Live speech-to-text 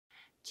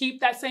Keep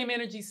that same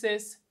energy,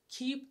 sis.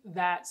 Keep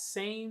that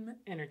same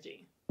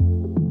energy.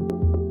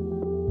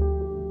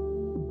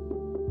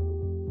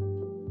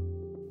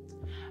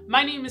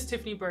 My name is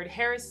Tiffany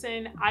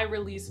Harrison. I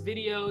release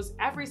videos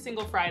every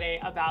single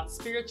Friday about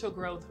spiritual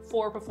growth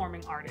for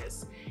performing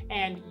artists.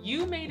 And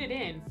you made it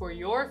in for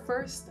your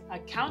first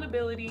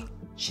accountability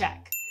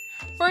check.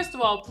 First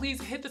of all,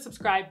 please hit the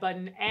subscribe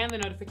button and the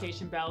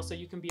notification bell so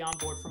you can be on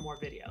board for more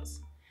videos.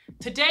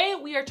 Today,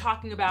 we are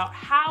talking about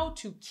how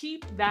to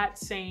keep that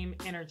same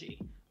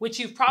energy, which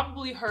you've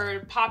probably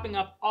heard popping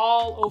up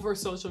all over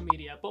social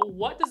media. But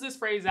what does this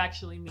phrase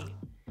actually mean?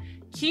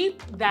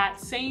 Keep that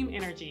same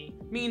energy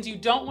means you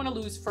don't want to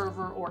lose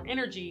fervor or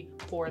energy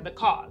for the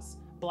cause,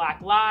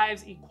 Black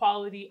lives,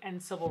 equality,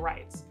 and civil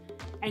rights.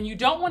 And you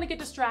don't want to get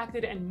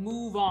distracted and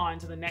move on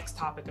to the next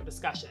topic of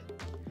discussion.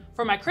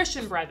 For my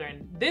Christian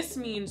brethren, this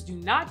means do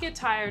not get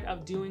tired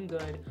of doing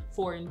good,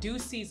 for in due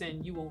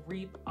season you will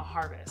reap a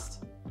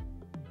harvest.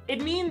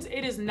 It means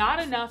it is not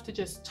enough to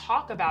just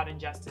talk about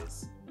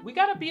injustice. We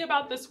gotta be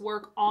about this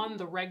work on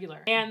the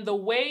regular. And the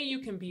way you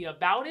can be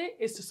about it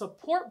is to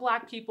support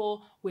Black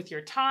people with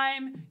your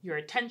time, your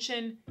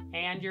attention,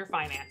 and your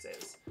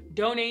finances.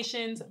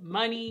 Donations,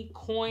 money,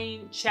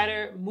 coin,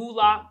 cheddar,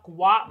 moolah,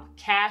 guap,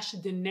 cash,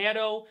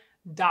 dinero,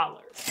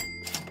 dollars.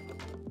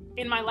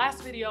 In my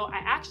last video,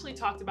 I actually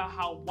talked about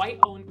how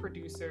white-owned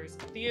producers,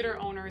 theater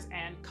owners,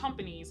 and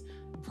companies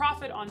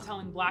profit on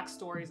telling Black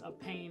stories of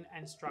pain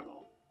and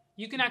struggle.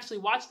 You can actually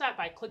watch that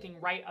by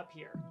clicking right up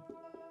here.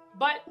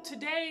 But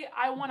today,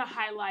 I want to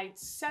highlight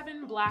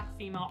 7 Black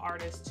female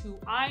artists who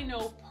I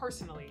know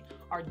personally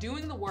are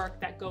doing the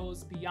work that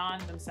goes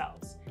beyond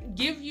themselves.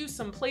 Give you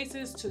some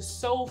places to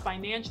sow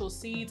financial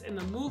seeds in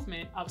the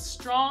movement of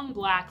strong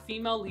Black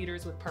female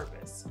leaders with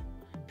purpose.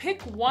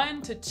 Pick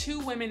 1 to 2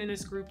 women in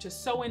this group to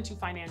sow into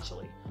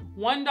financially.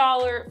 $1,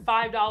 $5,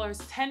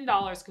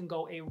 $10 can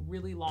go a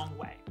really long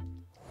way.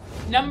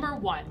 Number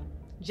 1,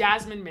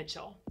 Jasmine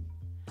Mitchell.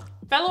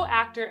 Fellow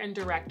actor and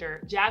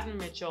director Jasmine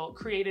Mitchell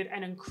created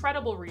an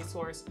incredible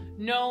resource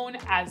known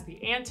as the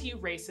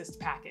Anti-Racist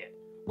Packet,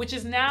 which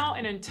is now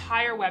an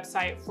entire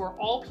website for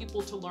all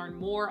people to learn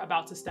more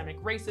about systemic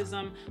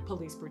racism,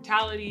 police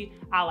brutality,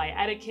 ally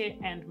etiquette,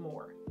 and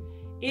more.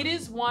 It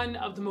is one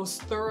of the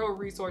most thorough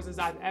resources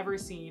I've ever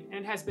seen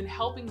and has been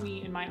helping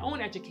me in my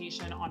own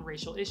education on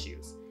racial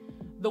issues.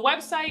 The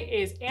website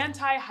is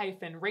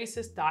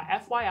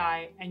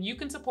anti-racist.fyi, and you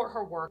can support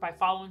her work by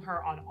following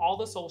her on all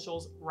the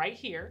socials right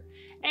here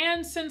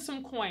and send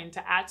some coin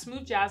to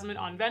 @smoothjasmine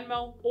on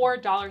Venmo or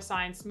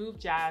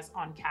 $smoothjas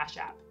on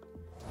Cashapp.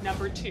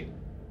 Number 2,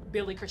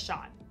 Billie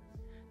Krishawn,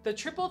 the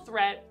triple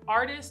threat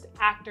artist,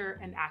 actor,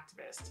 and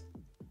activist.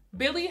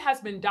 Billie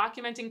has been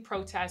documenting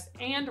protests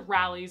and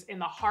rallies in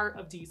the heart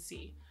of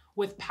DC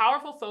with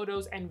powerful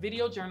photos and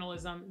video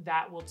journalism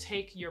that will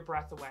take your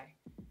breath away.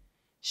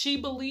 She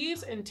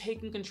believes in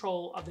taking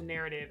control of the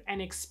narrative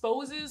and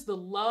exposes the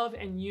love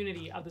and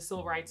unity of the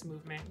civil rights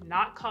movement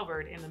not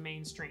covered in the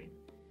mainstream.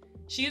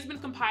 She has been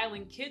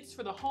compiling kits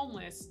for the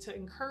homeless to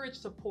encourage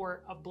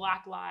support of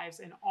Black lives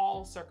in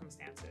all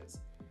circumstances.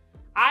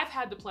 I've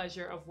had the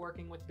pleasure of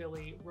working with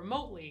Billie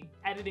remotely,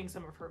 editing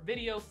some of her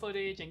video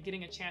footage and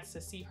getting a chance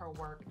to see her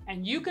work.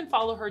 And you can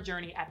follow her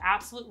journey at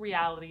Absolute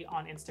Reality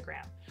on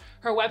Instagram.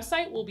 Her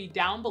website will be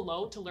down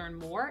below to learn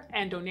more,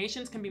 and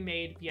donations can be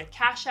made via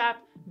Cash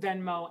App,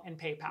 Venmo, and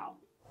PayPal.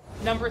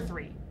 Number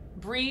 3,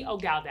 Bree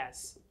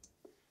Ogaldez.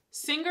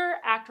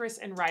 Singer, actress,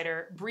 and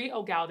writer Bree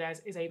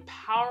Ogaldez is a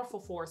powerful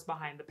force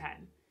behind the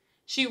pen.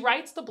 She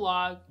writes the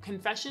blog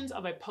Confessions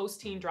of a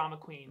Post-Teen Drama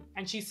Queen,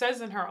 and she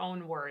says in her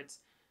own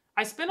words,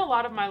 "I spent a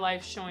lot of my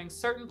life showing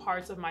certain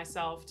parts of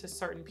myself to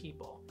certain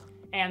people.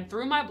 And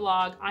through my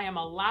blog, I am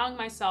allowing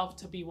myself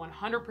to be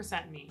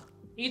 100% me.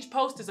 Each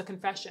post is a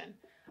confession.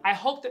 I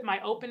hope that my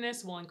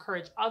openness will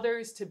encourage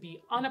others to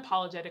be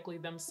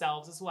unapologetically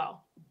themselves as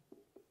well."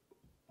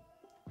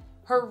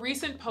 Her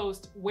recent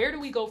post, "Where do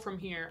we go from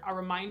here? A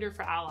reminder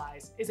for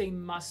allies," is a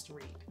must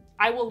read.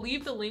 I will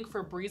leave the link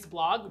for Bree's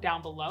blog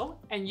down below,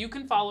 and you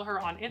can follow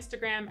her on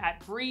Instagram at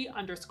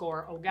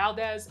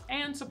Bree_Ogaldez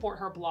and support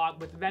her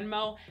blog with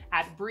Venmo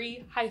at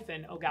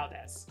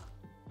Bree-Ogaldez.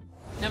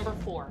 Number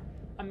 4,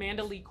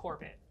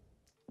 amandaleighcorbett.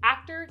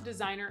 Actor,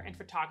 designer, and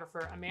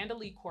photographer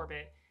Leigh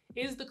Corbett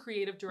is the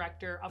creative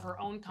director of her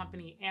own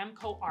company,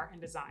 Amco Art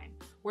and Design,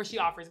 where she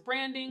offers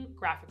branding,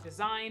 graphic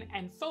design,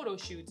 and photo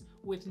shoots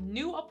with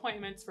new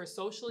appointments for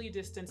socially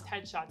distanced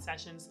headshot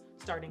sessions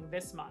starting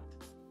this month.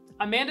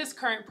 Amanda's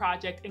current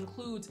project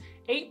includes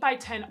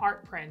 8x10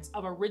 art prints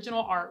of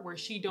original art where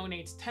she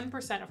donates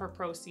 10% of her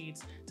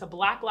proceeds to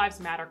Black Lives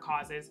Matter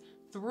causes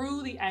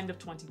through the end of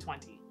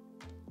 2020.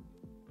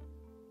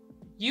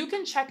 You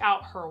can check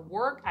out her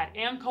work at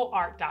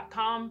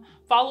amcoart.com,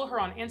 follow her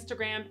on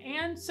Instagram,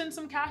 and send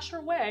some cash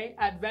her way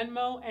at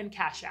Venmo and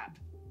Cash App.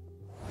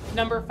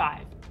 Number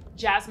 5,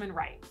 Jasmine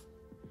Wright.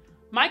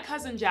 My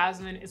cousin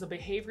Jasmine is a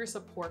behavior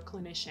support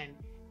clinician,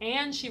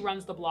 and she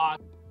runs the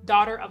blog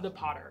Daughter of the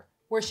Potter,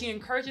 where she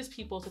encourages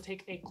people to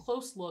take a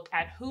close look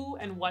at who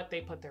and what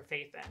they put their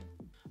faith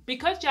in.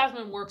 Because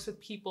Jasmine works with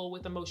people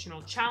with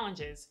emotional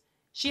challenges,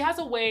 she has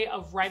a way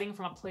of writing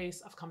from a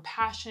place of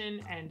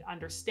compassion and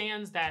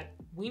understands that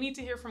we need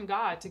to hear from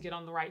God to get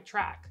on the right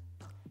track.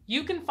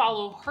 You can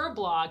follow her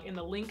blog in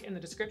the link in the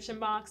description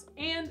box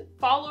and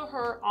follow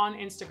her on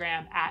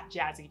Instagram at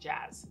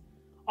JazzyJazz.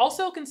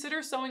 Also,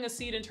 consider sowing a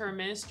seed into her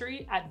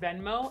ministry at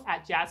Venmo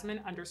at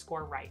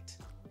Jasmine_Wright.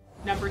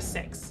 Number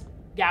 6,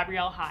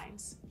 Gabrielle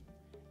Hines.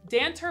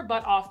 Dance her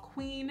butt off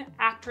queen,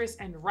 actress,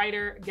 and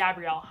writer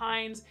Gabrielle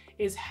Hines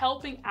is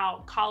helping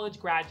out college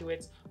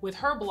graduates with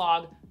her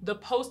blog, The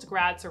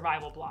Post-Grad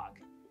Survival Blog.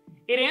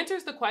 It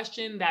answers the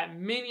question that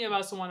many of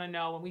us want to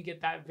know when we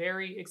get that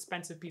very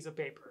expensive piece of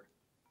paper.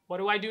 What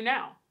do I do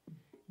now?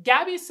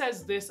 Gabby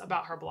says this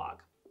about her blog.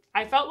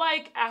 I felt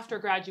like after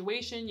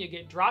graduation, you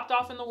get dropped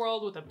off in the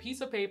world with a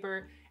piece of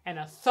paper and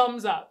a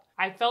thumbs up.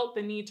 I felt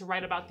the need to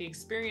write about the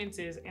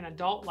experiences in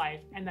adult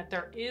life and that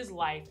there is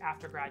life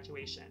after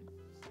graduation.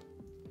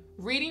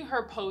 Reading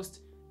her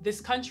post,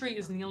 "This country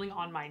is kneeling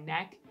on my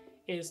neck,"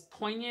 is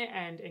poignant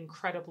and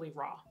incredibly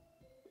raw.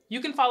 You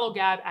can follow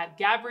Gab at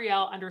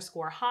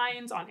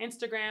Gabrielle_Hines on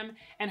Instagram,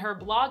 and her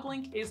blog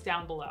link is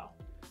down below.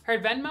 Her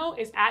Venmo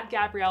is at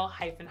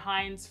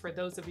Gabrielle-Hines for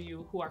those of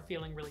you who are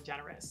feeling really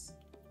generous.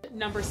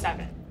 Number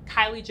 7,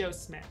 Kylie Jo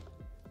Smith.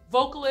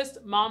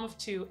 Vocalist, mom of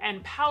 2,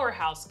 and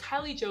powerhouse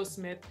Kylie Jo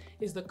Smith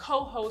is the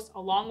co-host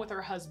along with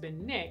her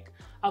husband Nick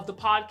of the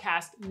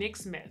podcast Nick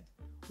Smith,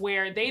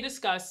 where they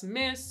discuss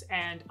myths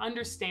and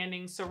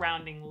understandings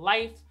surrounding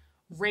life,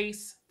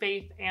 race,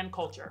 faith, and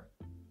culture.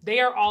 They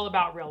are all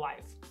about real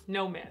life,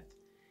 no myth.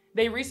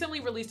 They recently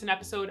released an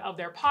episode of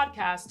their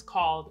podcast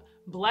called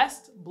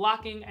Blessed,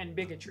 Blocking, and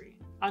Bigotry,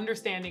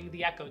 Understanding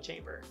the Echo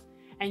Chamber.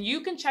 And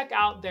you can check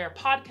out their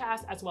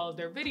podcast as well as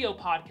their video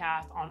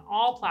podcast on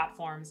all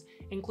platforms,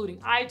 including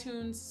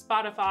iTunes,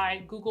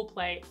 Spotify, Google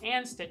Play,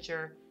 and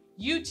Stitcher,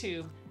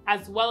 YouTube,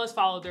 as well as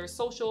follow their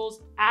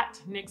socials at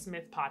Nick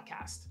Smith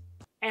Podcast.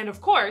 And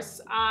of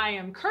course, I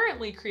am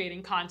currently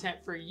creating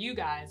content for you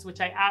guys, which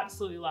I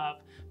absolutely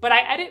love. But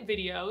I edit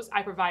videos,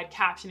 I provide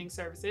captioning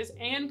services,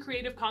 and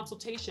creative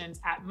consultations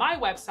at my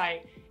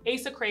website,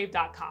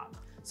 asacrave.com.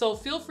 So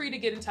feel free to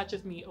get in touch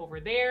with me over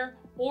there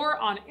or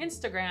on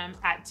Instagram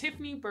at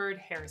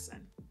tiffanybyrdharrison.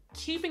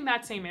 Keeping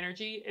that same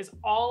energy is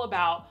all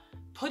about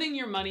putting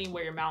your money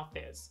where your mouth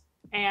is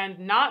and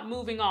not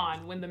moving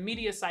on when the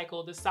media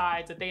cycle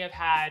decides that they have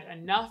had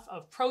enough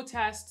of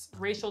protests,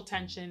 racial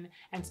tension,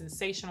 and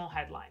sensational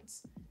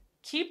headlines.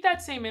 Keep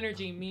that same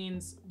energy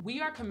means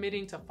we are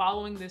committing to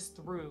following this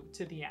through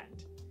to the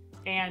end.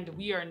 And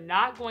we are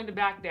not going to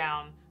back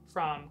down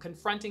from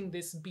confronting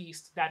this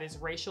beast that is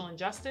racial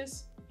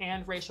injustice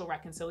and racial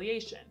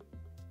reconciliation.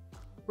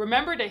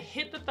 Remember to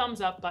hit the thumbs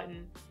up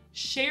button,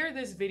 share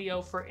this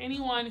video for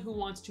anyone who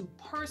wants to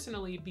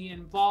personally be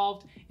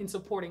involved in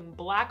supporting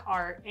Black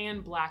art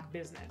and Black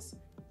business.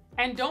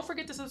 And don't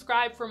forget to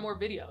subscribe for more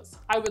videos.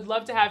 I would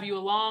love to have you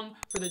along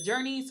for the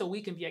journey so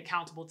we can be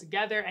accountable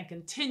together and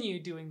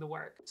continue doing the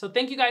work. So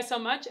thank you guys so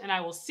much, and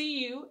I will see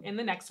you in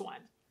the next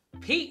one.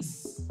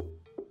 Peace.